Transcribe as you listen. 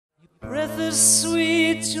Breath is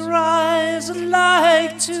sweet, your eyes are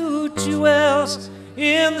like two jewels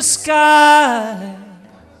in the sky.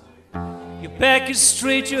 Your back is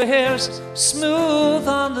straight, your hair's smooth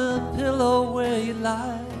on the pillow where you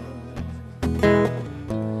lie.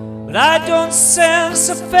 But I don't sense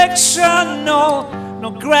affection,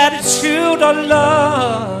 no gratitude or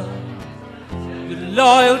love. Your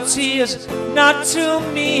loyalty is not to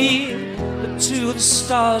me, but to the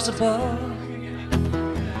stars above.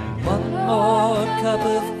 One more cup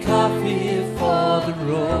of coffee for the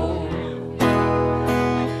road.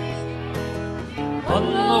 One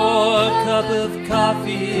more cup of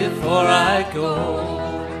coffee before I go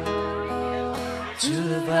to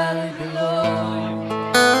the valley below.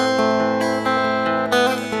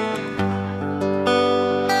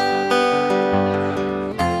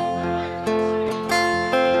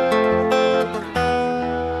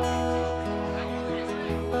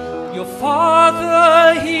 Your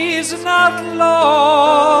father, he's an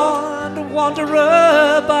outlaw and a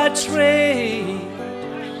wanderer by trade.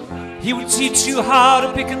 He will teach you how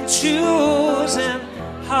to pick and choose and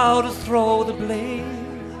how to throw the blade.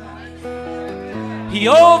 He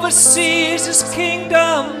oversees his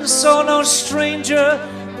kingdom, so no stranger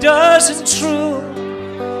does intrude.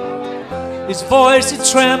 His voice, it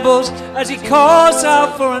trembles as he calls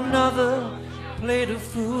out for another plate of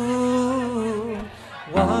food.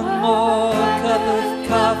 One more cup of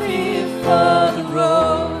coffee for the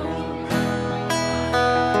road.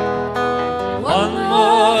 One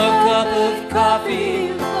more cup of coffee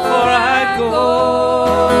before I go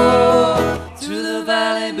to the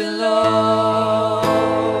valley below.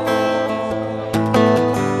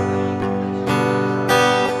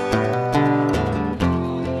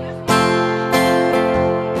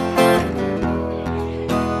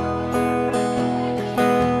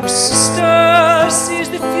 Your sister sees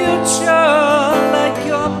the future like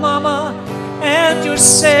your mama and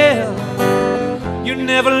yourself. You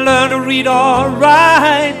never learn to read or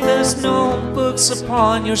write, there's no books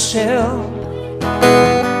upon your shelf.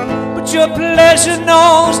 But your pleasure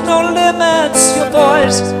knows no limits, your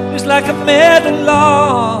voice is like a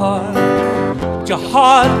meadowlark. Your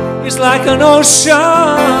heart is like an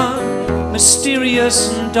ocean,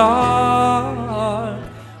 mysterious and dark.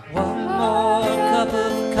 One more cup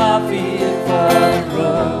of coffee for the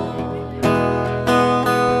road.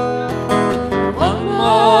 One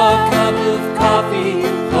more cup of coffee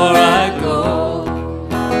before I go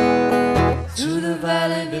to the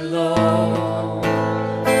valley below.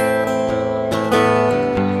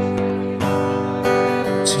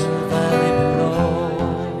 To the valley below.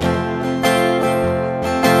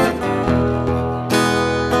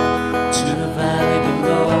 To the valley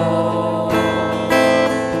below.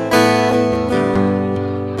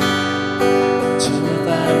 To the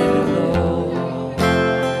valley below.